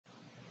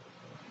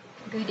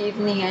Good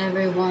evening,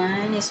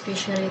 everyone,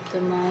 especially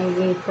to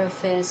my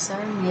professor,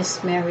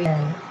 Miss Mary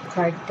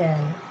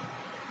Cartel.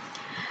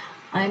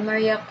 I'm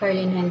Maria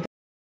Carlin Hendon,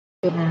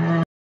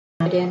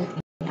 student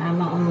in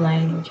AMA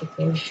Online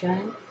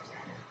Education,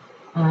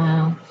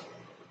 uh,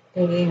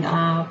 taking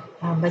up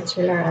a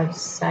Bachelor of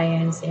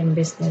Science in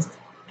Business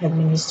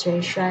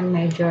Administration,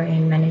 major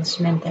in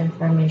Management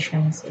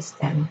Information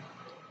System.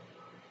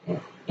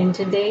 In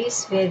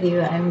today's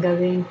video, I'm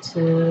going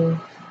to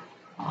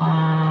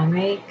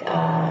make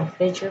a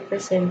video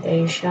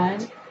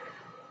presentation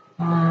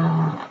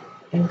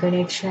in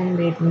connection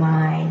with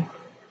my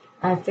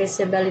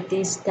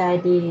feasibility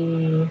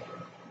study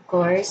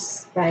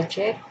course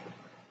project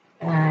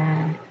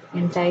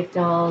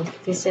entitled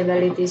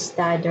Feasibility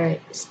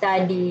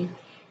Study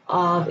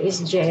of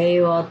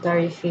SGA Water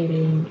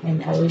Refilling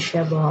in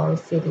Alicia Bohol,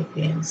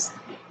 Philippines.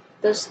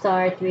 To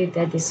start with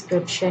the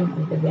description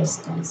of the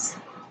business.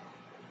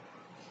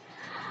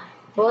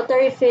 Water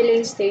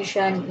refilling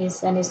station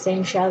is an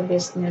essential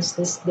business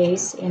these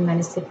days in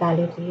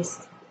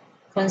municipalities,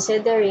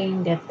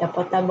 considering that the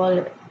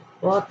potable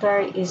water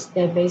is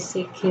the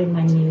basic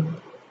human need.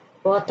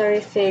 Water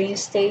refilling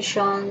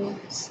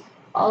stations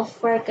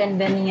offer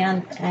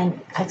convenient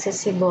and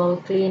accessible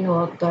clean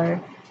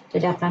water to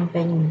the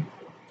company,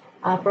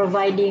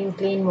 providing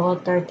clean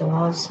water to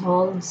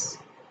households,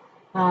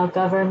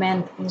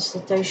 government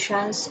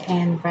institutions,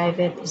 and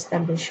private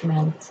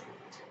establishments.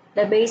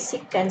 The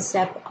basic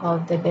concept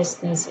of the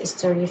business is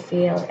to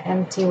refill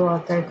empty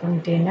water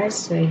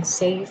containers with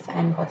safe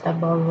and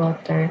potable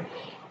water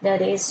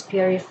that is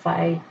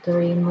purified to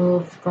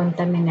remove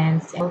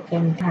contaminants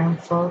and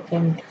harmful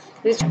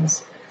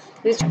chemicals,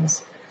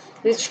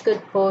 which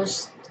could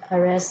pose a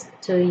risk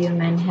to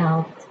human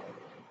health.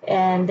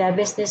 And the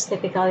business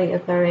typically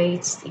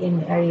operates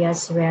in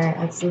areas where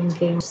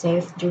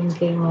safe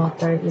drinking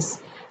water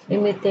is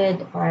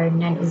limited or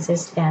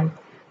non-existent,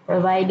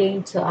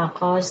 providing to a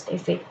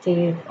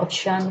cost-effective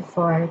option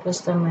for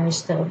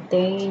customers to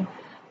obtain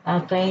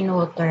clean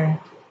water.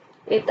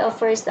 It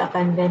offers a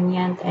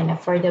convenient and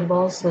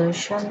affordable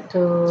solution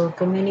to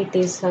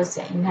communities whose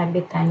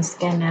inhabitants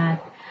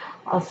cannot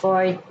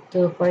afford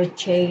to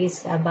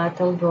purchase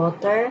bottled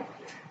water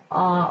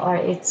or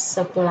its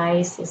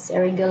supplies is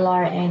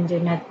irregular and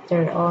do not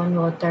their own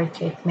water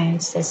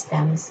treatment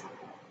systems.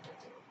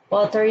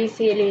 Water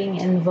refilling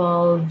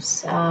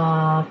involves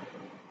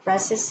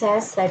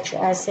processes such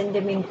as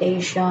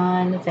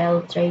sedimentation,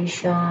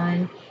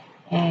 filtration,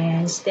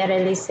 and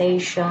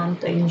sterilization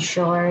to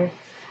ensure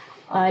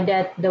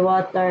that the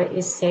water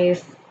is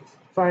safe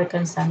for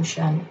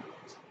consumption.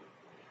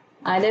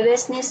 The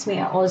business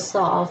may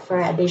also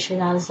offer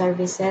additional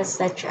services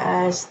such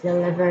as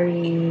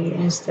delivery,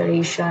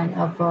 installation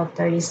of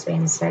water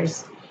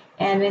dispensers,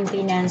 and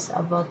maintenance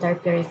of water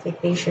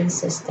purification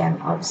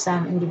system of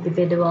some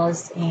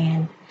individuals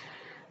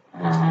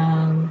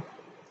um,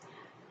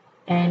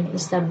 and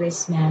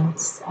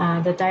establishments.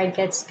 The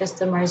target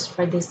customers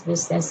for this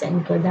business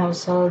include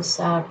households,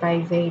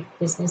 private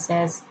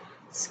businesses,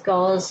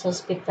 schools,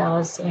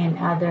 hospitals, and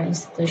other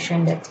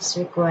institutions that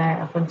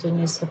require a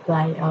continuous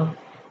supply of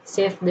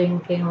safe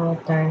drinking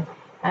water.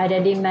 The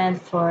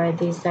demand for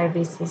this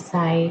service is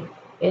high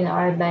in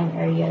urban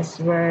areas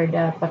where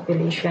the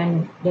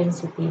population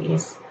density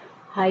is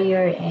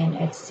higher and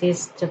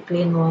access to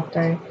clean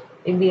water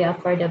may be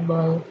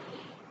affordable.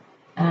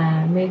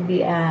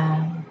 Maybe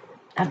a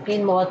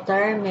clean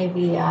water may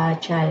be a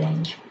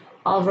challenge.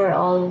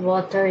 Overall,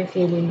 water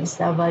refilling is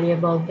a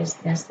valuable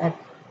business that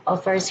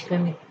offers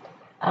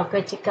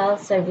critical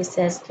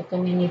services to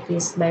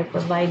communities by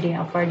providing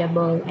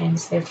affordable and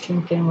safe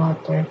drinking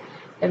water.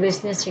 The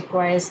business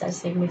requires a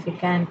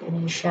significant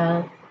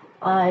initial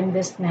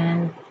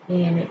investment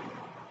in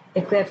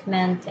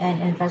equipment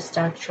and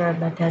infrastructure,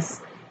 but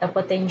has the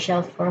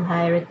potential for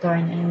high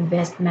return on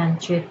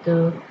investment due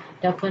to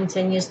the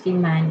continuous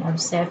demand of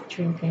safe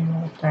drinking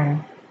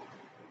water.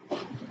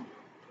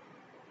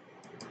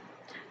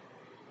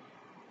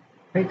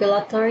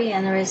 Regulatory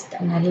and risk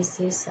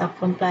analysis,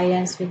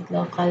 compliance with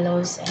local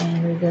laws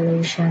and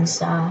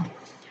regulations.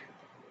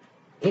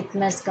 It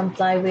must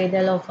comply with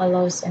the local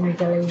laws and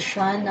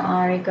regulation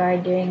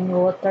regarding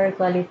water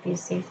quality,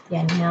 safety,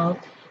 and health.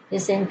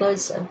 This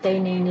includes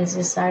obtaining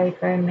necessary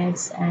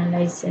permits and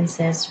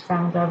licenses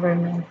from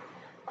government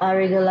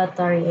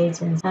regulatory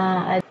agencies.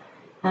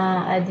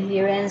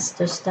 Adherence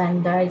to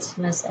standards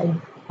must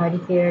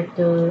adhere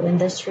to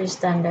industry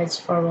standards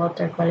for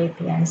water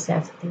quality and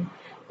safety.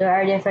 There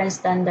are different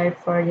standards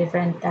for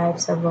different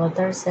types of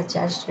water, such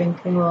as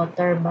drinking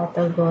water,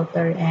 bottled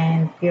water,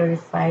 and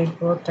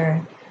purified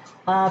water.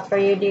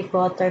 Periodic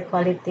water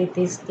quality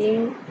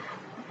testing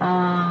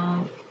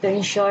to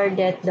ensure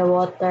that the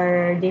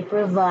water they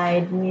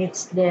provide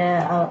meets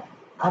the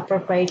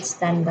appropriate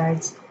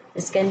standards.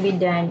 This can be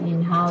done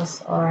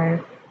in-house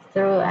or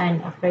through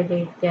an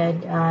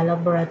accredited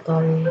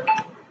laboratory.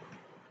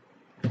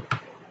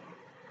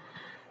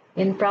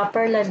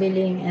 Improper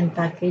labeling and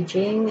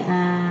packaging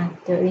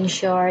to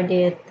ensure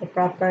that the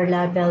proper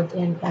labeled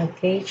and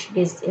packaged.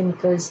 This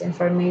includes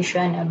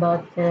information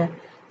about the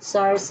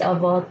source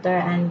of water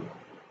and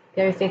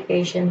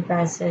purification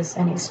process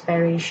and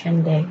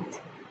expiration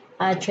date,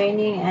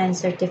 training and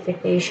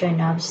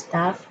certification of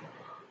staff,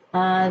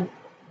 uh,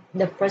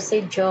 the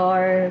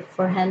procedure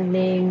for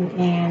handling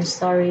and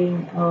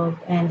storing of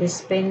and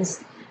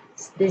dispensing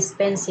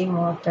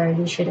water.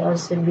 They should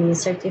also be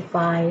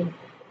certified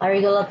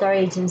regulatory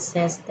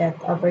agencies that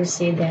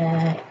oversee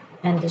the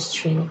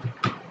industry.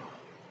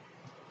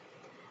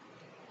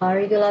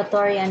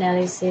 Regulatory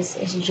analysis: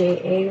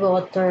 SJA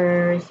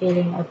water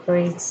filling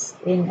operates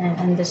in an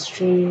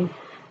industry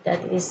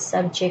that is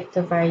subject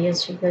to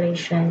various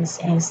regulations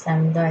and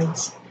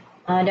standards.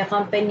 The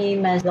company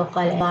must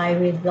comply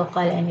with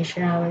local and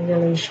national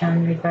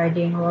regulation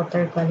regarding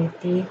water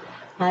quality,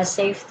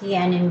 safety,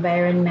 and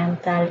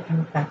environmental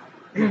impact.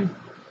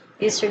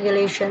 These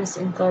regulations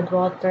include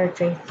water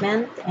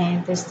treatment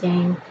and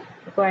testing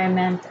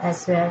requirements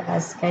as well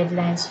as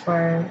guidelines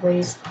for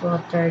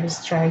wastewater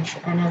discharge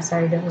and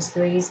hazardous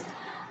waste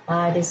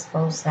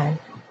disposal.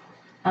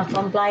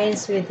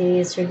 Compliance with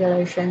these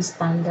regulation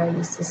standards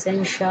is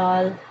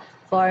essential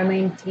for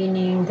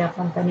maintaining the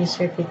company's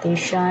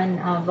reputation,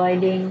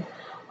 avoiding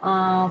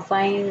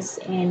fines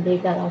and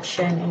legal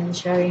action, and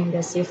ensuring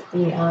the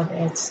safety of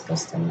its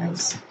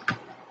customers.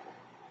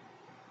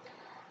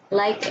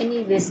 Like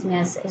any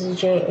business,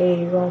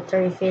 SJA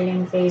water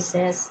refilling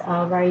faces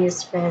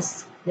various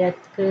risks that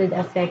could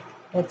affect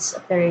its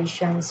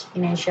operations,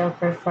 financial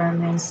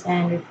performance,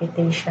 and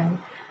reputation.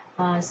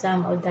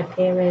 Some of the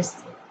key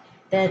risks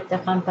that the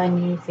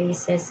company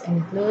faces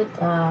include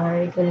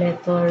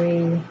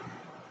regulatory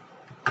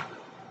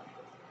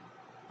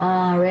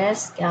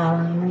risk.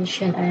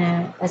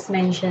 As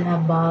mentioned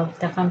above,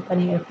 the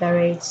company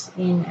operates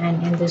in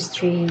an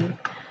industry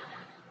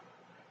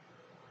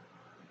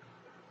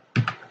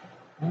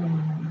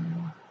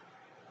um,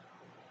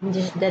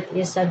 that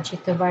is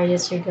subject to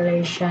various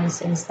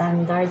regulations and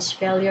standards.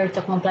 Failure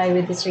to comply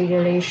with these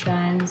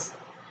regulations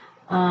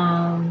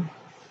um,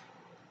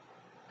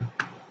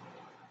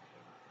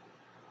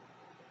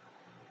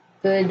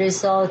 could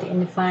result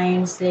in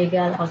fines,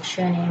 legal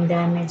action, and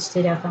damage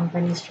to the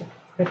company's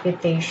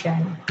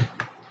reputation.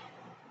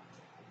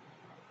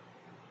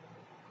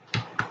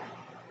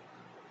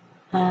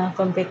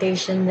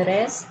 Competition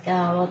risk.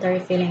 Water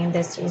refilling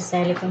industry is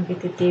highly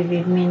competitive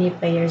with many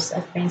players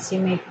offering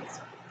similar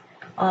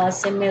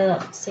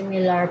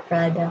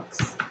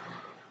products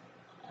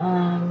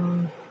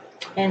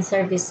and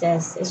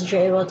services.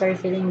 SGA water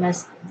refilling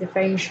must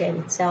differentiate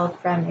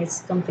itself from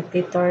its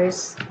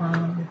competitors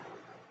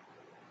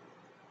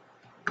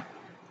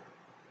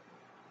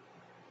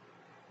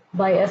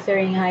by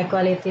offering high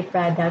quality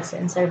products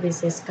and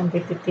services,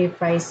 competitive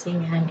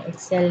pricing, and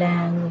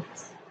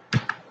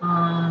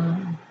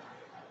um,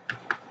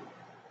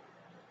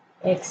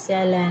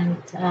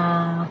 excellent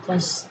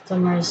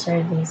customer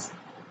service.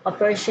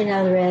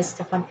 Operational risk.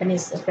 The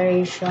company's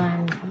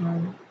operation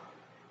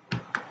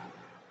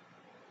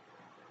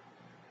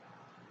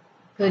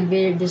could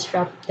be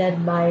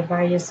disrupted by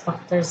various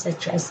factors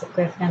such as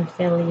equipment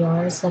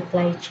failure,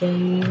 supply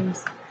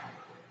chains,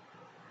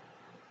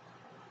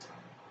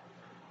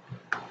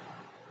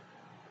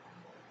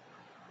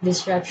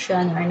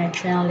 disruption, or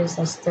natural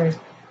disasters.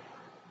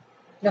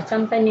 The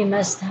company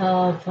must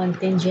have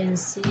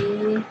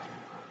contingency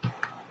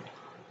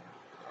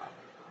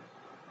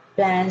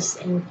plans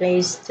in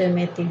place to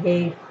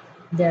mitigate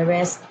the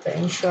risk to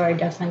ensure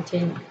the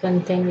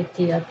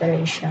continuity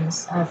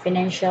operations.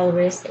 Financial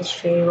risk.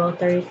 SGA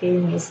water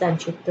refilling is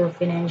subject to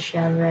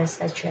financial risk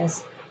such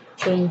as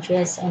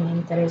changes in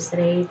interest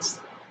rates,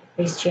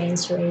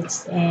 exchange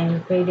rates,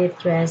 and credit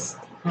risk.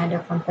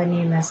 The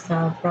company must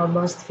have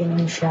robust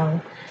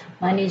financial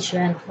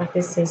management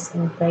practices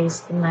in place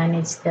to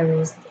manage the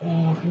risk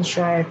and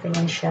ensure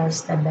financial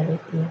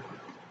stability.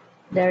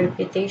 The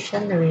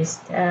reputation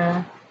risk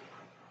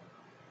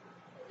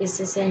is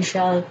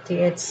essential to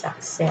its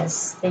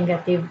success.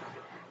 Negative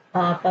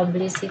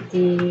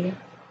publicity,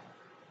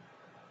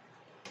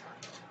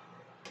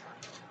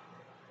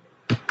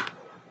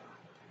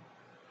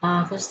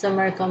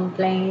 customer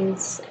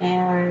complaints,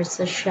 or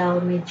social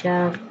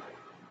media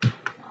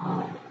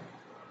uh,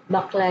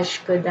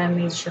 backlash could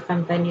damage the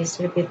company's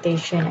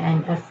reputation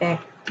and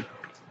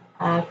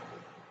uh,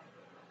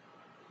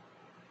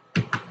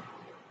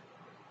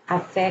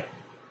 affect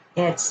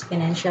its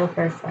financial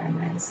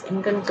performance.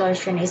 In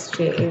conclusion,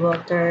 SGA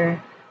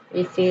water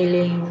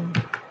refilling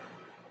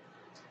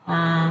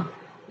uh,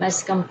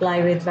 must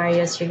comply with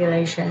various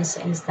regulations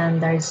and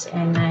standards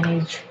and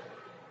manage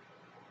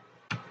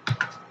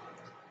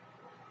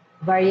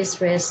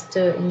various risks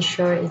to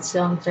ensure its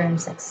long-term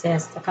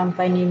success. The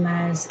company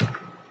must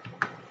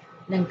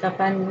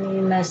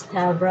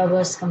have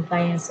robust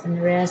compliance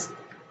and risk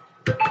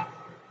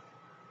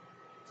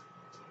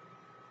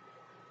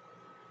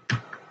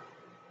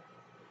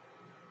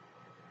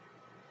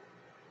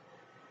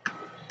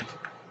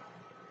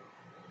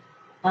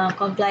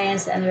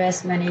compliance and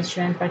risk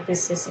management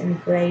practices in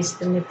place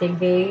to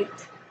mitigate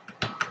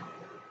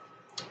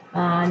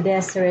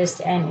this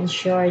risk and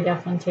ensure the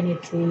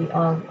continuity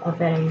of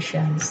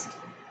operations.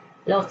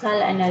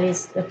 Locational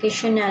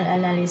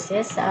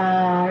analysis,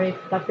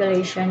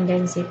 population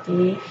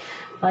density.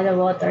 The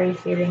water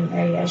refilling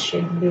area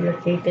should be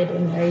located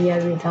in area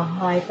with a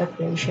high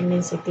population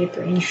density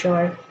to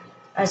ensure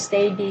a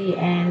steady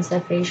and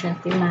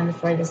sufficient demand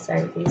for the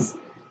service.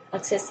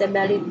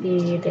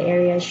 Accessibility, the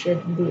area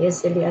should be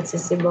easily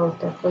accessible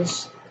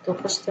to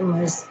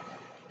customers,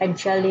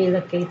 ideally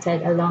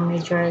located along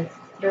major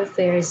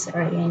thoroughfares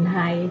or in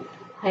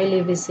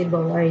highly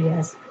visible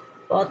areas.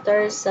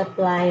 Water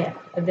supply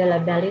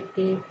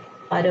availability,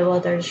 the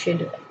water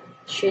should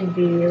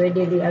be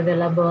readily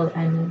available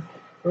and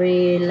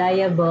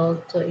reliable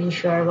to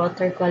ensure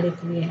water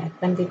quality,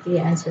 quantity,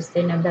 and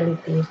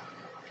sustainability.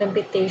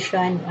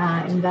 Computation,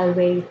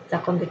 evaluate the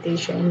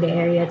computation in the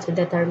area to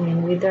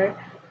determine whether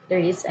there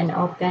is an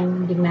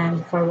open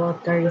demand for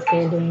water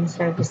refilling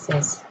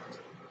services.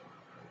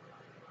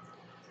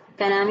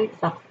 Economic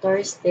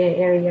factors, the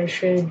area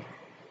should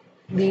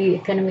be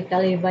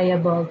economically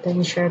viable to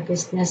ensure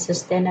business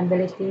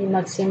sustainability,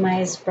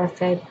 maximize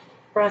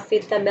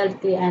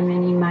profitability, and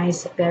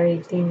minimize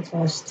operating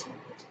costs.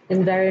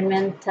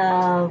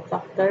 Environmental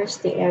factors,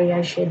 the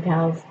area should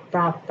have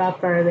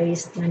proper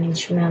waste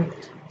management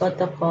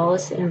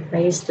protocols in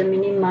place to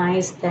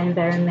minimize the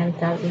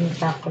environmental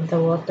impact of the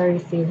water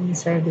refilling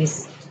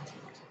service.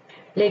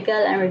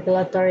 Legal and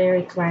regulatory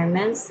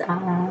requirements,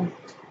 and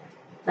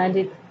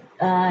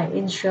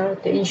ensure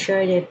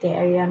that the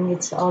area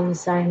meets all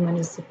necessary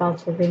municipal,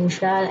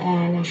 provincial,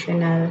 and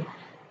national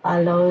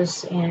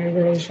laws and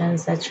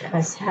regulations such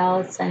as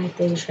health,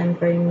 sanitation,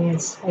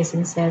 permits,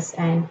 licenses,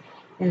 and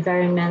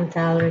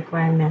environmental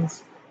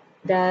requirements.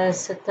 The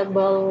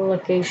suitable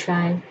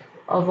location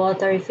of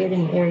water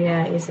refilling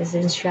area is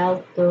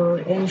essential to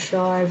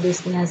ensure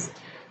business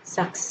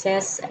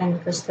success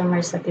and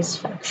customer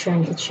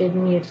satisfaction. It should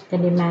meet the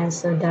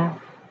demands of the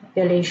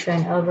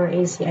population, over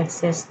easy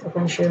access to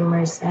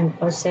consumers, and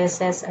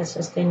possesses a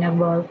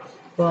sustainable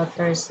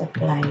water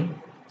supply.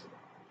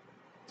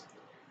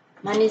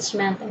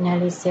 Management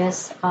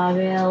analysis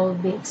will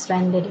be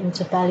expanded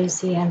into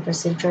policy and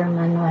procedure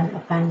manual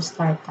upon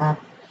startup.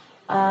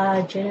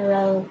 A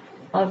general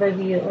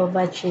overview of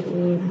what should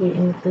be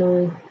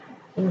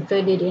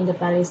included in the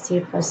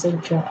policy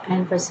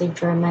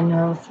procedure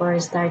manual for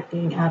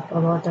starting up a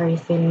water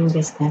refilling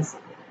business.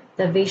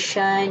 The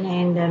vision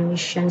and the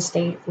mission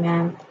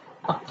statement,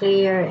 a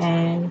clear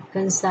and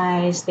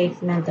concise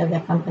statement of the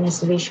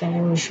company's vision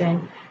and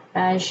mission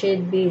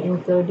should be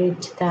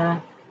included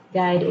to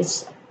guide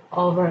its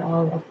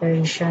overall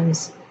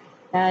operations.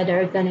 The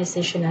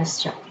organizational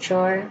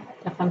structure,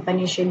 the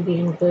company should be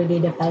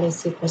included the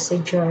policy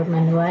procedure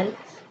manual.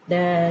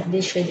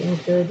 This should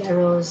include the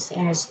roles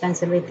and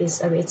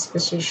responsibilities of its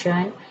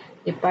position,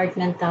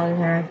 departmental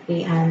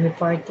hierarchy, and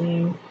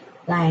reporting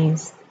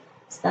lines.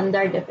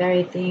 Standard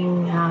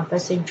operating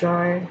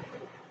procedure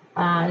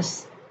uh,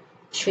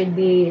 should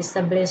be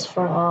established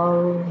for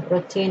all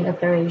routine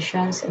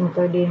operations,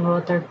 including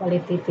water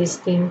quality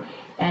testing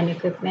and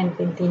equipment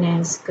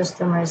maintenance,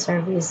 customer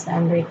service,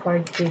 and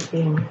record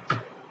keeping.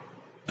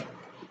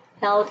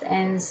 Health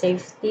and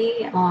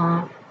safety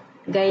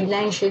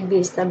guidelines should be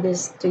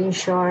established to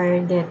ensure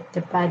that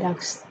the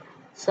products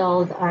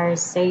sold are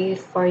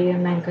safe for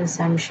human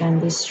consumption.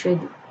 This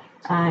should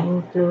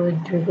include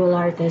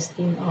regular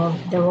testing of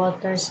the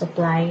water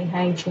supply,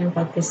 hygiene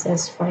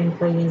practices for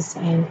employees,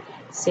 and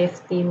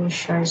safety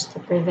measures to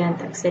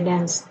prevent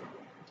accidents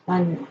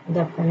on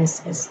the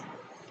premises.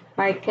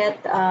 Marketing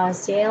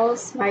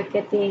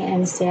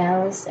and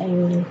sales,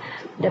 and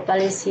the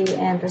policy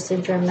and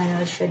procedure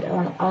manual should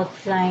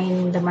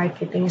outline the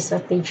marketing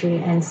strategy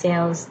and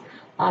sales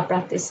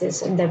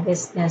practices of the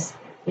business.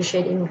 It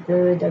should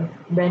include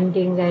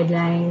branding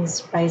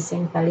guidelines,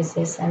 pricing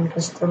policies, and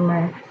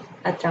customer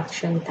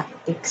attraction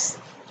tactics.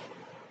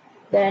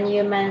 Then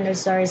human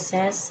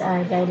resources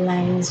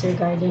guidelines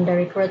regarding the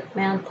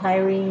recruitment,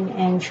 hiring,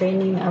 and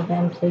training of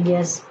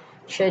employees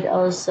should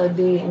also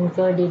be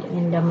included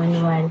in the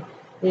manual.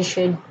 This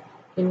should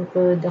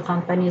include the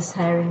company's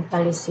hiring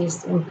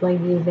policies,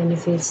 employee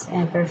benefits,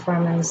 and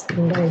performance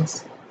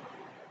standards.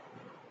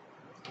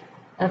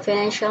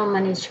 Financial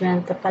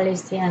management, the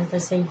policy and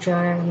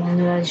procedure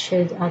manual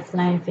should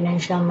outline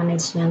financial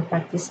management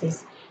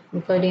practices,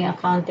 including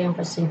accounting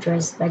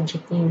procedures,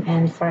 budgeting,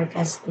 and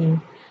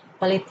forecasting.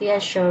 Quality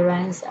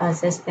assurance, a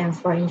system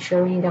for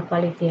ensuring the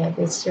quality of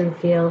its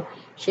refill,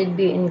 should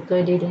be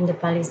included in the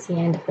policy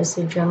and the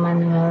procedure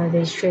manual.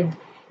 This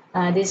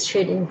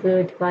should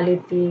include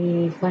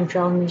quality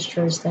control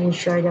measures to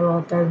ensure the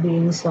water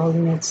being sold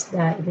meets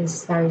the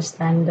necessary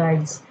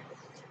standards.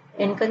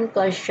 In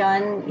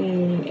conclusion,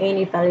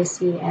 any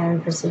policy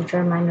and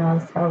procedure manual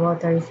for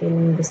water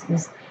refilling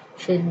business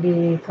should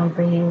be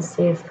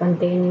comprehensive,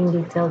 containing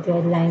detailed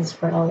guidelines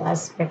for all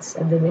aspects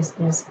of the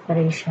business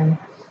operation.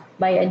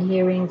 By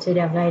adhering to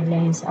the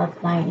guidelines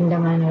outlined in the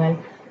manual,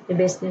 the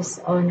business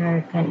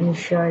owner can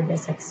ensure the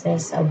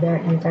success of their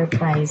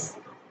enterprise.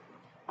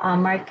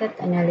 Market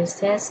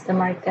analysis. The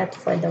market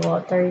for the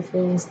water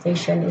refilling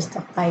station is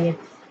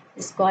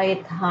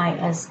quite high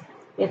as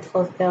it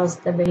fulfills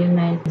the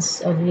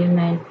demands of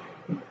human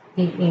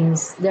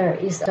beings. There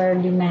is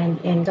demand,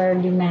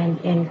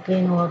 and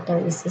clean water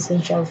is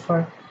essential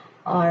for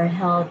our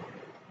health.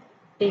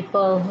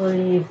 People who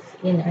live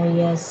in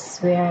areas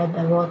where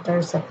the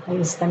water supply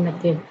is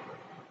limited,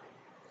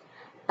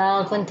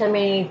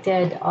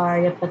 contaminated,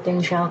 are the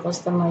potential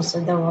customers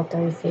of the water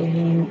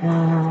refilling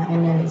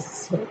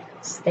analysis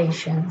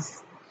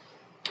stations.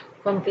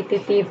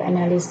 Competitive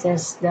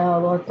analysis: the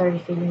water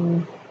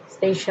refilling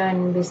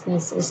station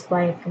business is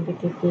quite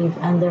competitive,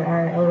 and there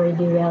are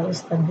already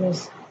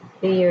well-established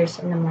players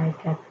in the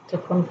market. To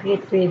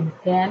compete with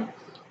them,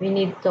 we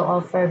need to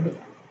offer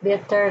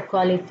better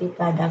quality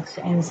products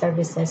and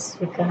services.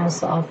 We can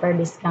also offer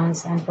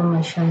discounts and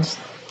promotions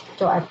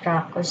to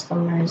attract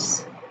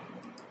customers.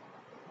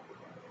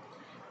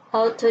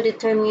 How to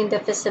determine the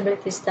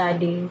feasibility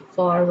study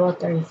for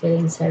water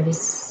refilling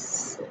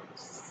service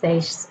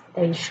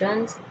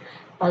stations?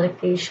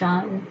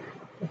 Allocation.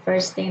 The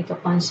first thing to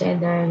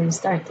consider when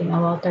starting a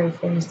water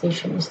refilling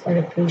station is the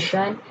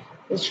location.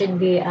 It should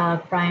be a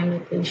prime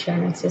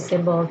location,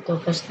 accessible to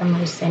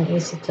customers and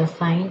easy to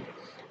find.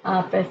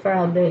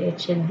 Preferably,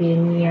 it should be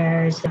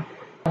near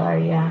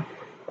area,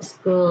 a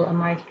school, a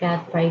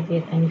market,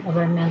 private and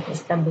government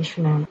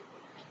establishment.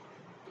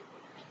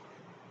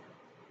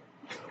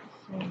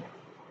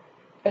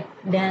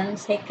 Then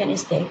second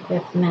is the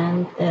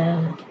equipment.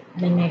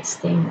 The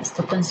next thing is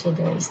to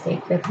consider is the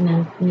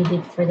equipment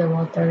needed for the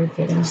water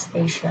refilling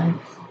station.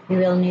 We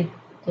will need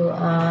to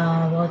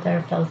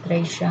water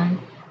filtration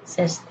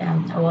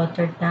system, a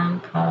water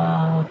tank,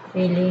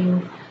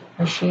 filling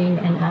machine,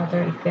 and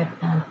other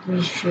equipment.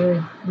 We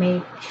should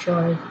make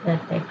sure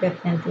that the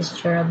equipment is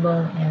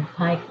durable and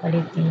high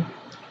quality.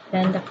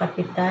 Then the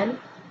capital.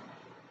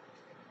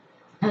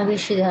 We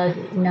should have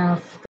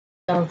enough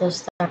capital to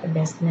start a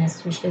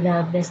business. We should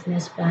have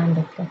business plan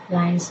that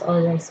outlines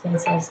all the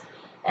expenses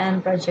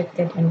and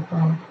projected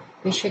income.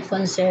 We should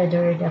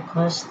consider the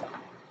cost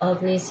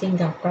of leasing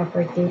the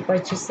property,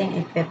 purchasing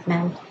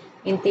equipment,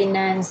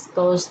 maintenance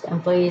cost,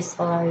 employee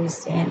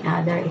salaries, and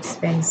other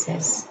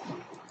expenses.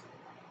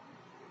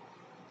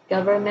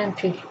 Government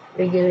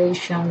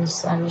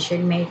regulations. We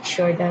should make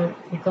sure that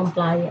we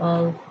comply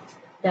all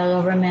the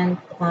government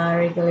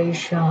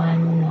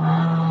regulation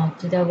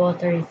to the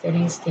water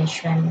refilling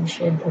station. We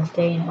should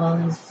obtain all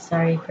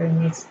necessary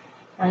permits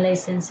and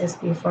licenses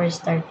before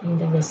starting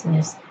the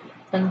business.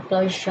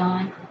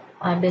 Conclusion: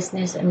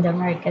 business and the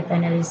market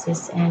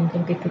analysis and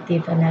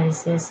competitive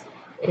analysis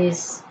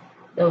is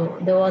the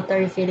water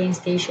refilling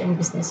station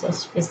business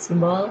is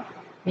feasible.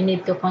 We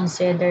need to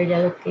consider the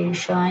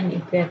location,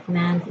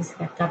 equipment,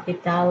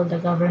 capital, the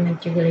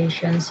government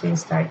regulations when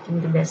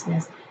starting the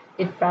business.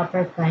 With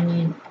proper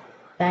planning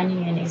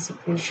and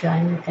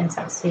execution, we can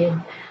succeed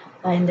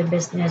in the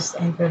business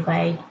and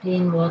provide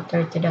clean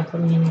water to the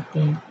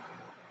community.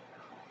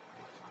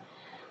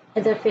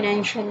 The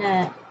financial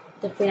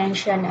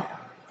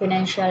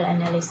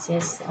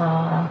analysis,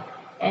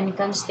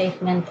 income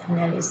statement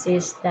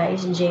analysis. The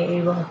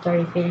SGA water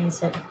refilling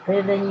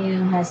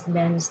revenue has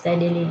been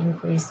steadily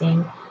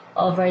increasing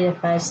over the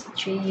past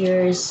 3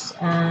 years.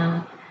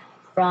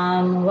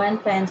 From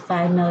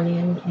 1.5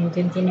 million in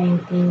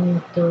 2019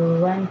 to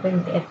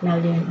 1.8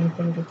 million in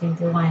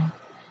 2021.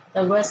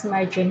 The gross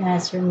margin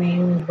has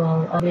remained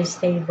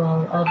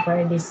stable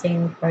over the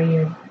same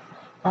period,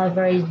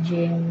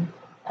 averaging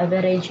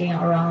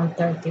around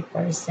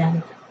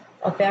 30%.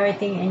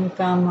 Operating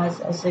income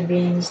has also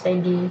been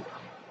steady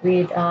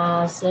with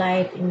a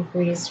slight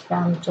increase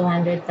from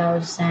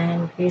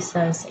 200,000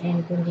 pesos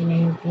in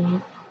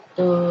 2019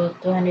 to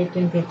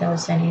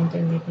 220,000 in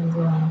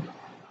 2021.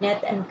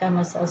 Net income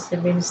has also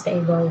been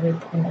stable with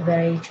an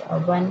average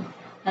of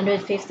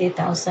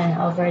 150,000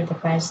 over the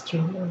past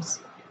 3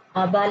 years.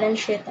 Balance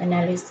sheet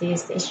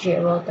analysis: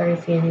 SGA Water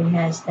Refilling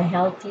has a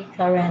healthy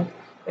current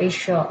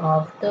ratio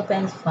of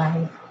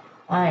 2.5,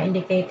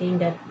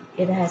 indicating that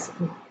it has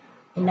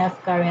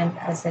enough current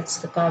assets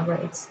to cover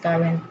its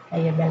current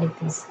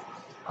liabilities.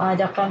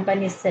 The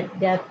company's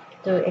debt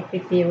to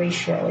equity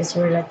ratio is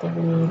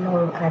relatively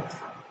low at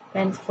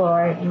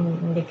 0.4,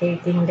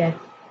 indicating that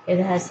it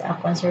has a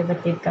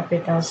conservative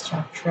capital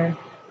structure.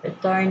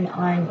 Return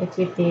on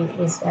equity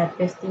is at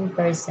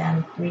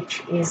 15%,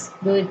 which is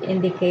good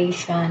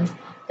indication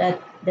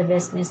that the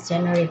business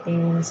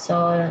generating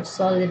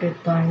solid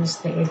returns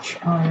to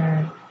each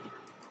owner.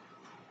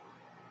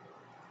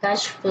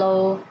 Cash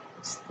flow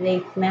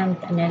statement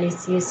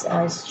analysis: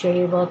 as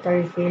J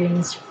Water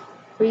Refilling's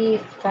free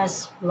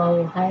cash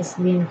flow has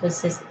been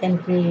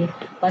consistently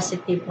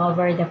positive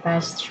over the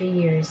past 3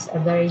 years,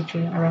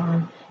 averaging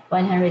around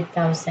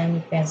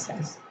 100,000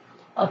 pesos.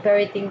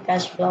 Operating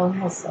cash flow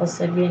has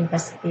also been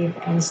positive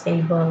and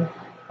stable,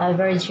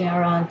 averaging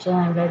around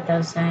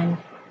 200,000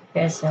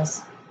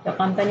 pesos. The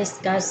company's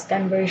cash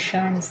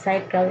conversion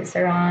cycle is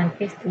around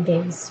 50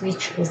 days,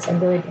 which is a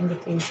good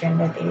indication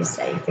that it is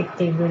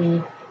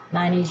effectively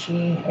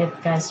managing its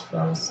cash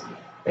flows.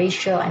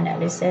 Ratio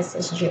analysis: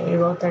 SGA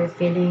Water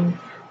Refilling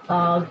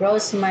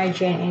gross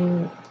margin in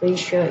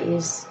ratio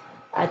is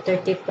At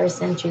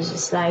 30%,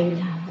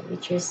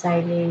 which is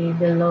slightly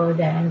below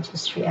the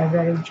industry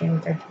averaging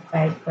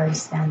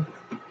 35%.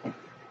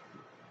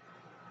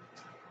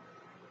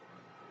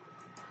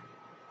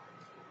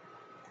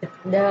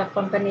 The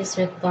company's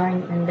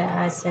return on the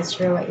assets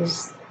row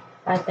is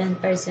at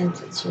 10%,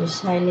 which is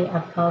highly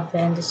above the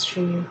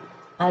industry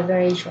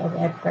average of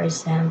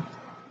 8%.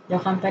 The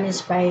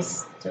company's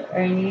price to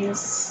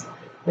earnings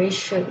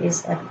ratio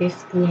is at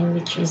 15,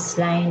 which is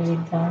in line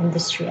with the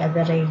industry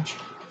average.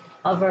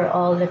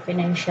 Overall, the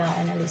financial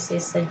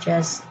analysis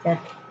suggests that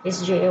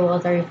SGA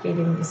Water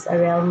Refilling is a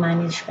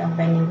well-managed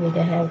company with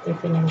a healthy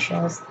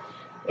financials.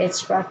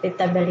 Its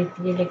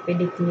profitability,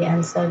 liquidity,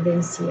 and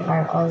solvency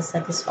are all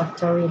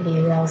satisfactory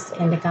levels,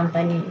 and the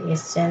company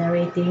is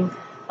generating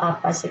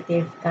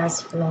positive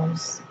cash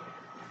flows.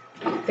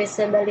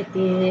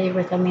 Feasibility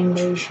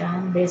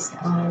recommendation based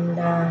on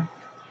the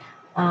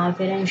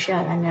financial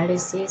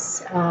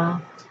analysis.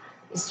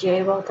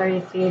 SGA Water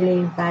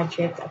Refilling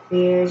project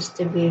appears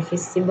to be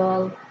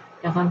feasible.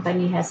 The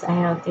company has a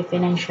healthy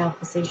financial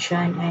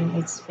position and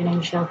its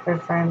financial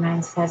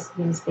performance has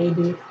been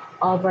steady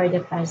over the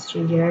past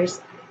 3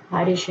 years.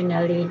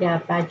 Additionally,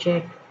 the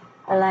project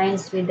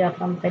aligns with the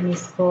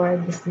company's core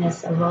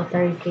business of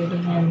water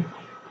refilling and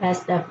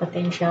has the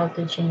potential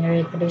to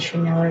generate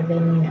additional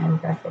revenue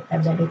and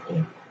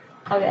profitability.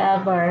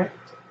 However,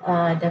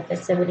 the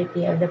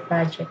feasibility of the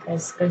project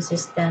is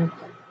consistent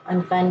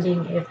on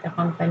funding. If the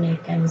company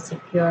can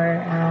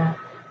secure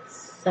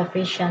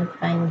sufficient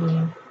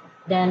funding,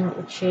 then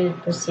it should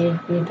proceed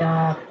with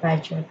the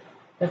project.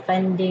 The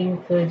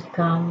funding could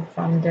come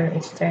from their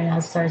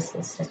external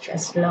sources such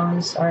as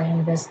loans or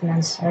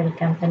investments or the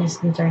company's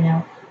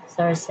internal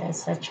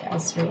sources such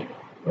as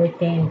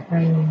retained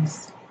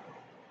earnings.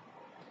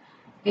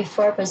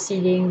 Before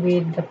proceeding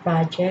with the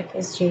project,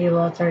 SGA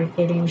Water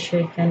Refilling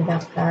should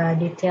conduct a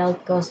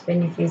detailed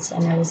cost-benefits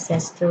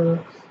analysis to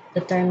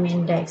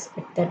determine the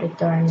expected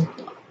return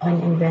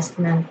on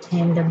investment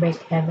and the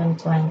break-even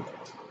point.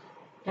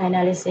 The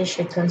analysis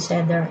should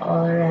consider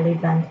all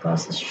relevant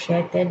costs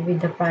associated with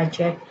the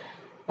project,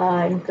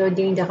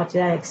 including the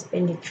capital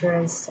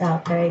expenditures,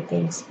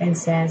 operating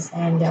expenses,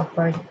 and the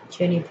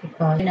opportunity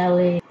cost.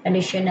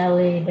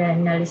 Additionally, the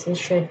analysis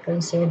should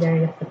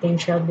consider the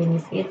potential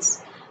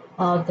benefits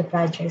of the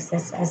project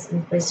such as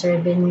increased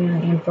revenue,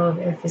 improved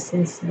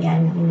efficiency,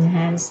 and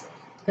enhanced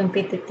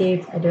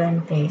competitive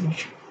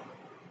advantage.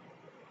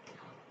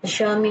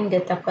 Assuming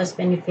that the cost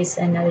benefits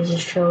analysis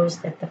shows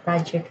that the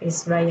project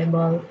is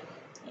viable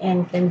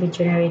and can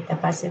generate a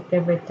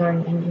positive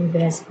return on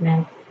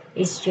investment,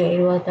 SGA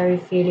Water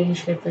Refilling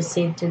should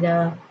proceed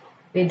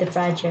with the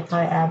project.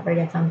 However,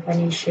 the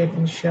company should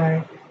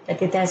ensure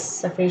that it has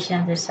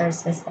sufficient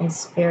resources and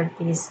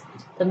expertise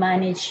to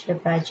manage the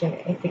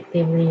project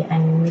effectively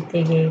and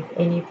mitigate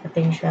any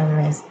potential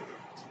risk.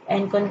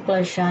 In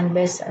conclusion,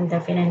 based on the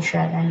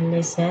financial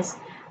analysis,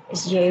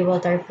 SGA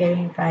Water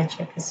Refilling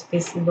project is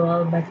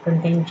feasible but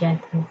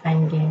contingent on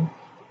funding.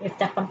 If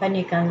the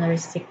company can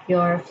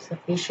secure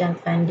sufficient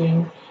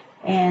funding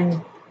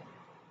and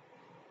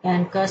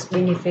cost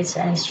benefits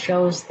and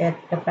shows that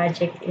the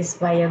project is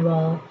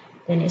viable,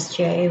 then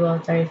SGA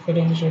Water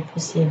Refilling should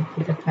proceed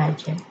with the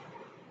project.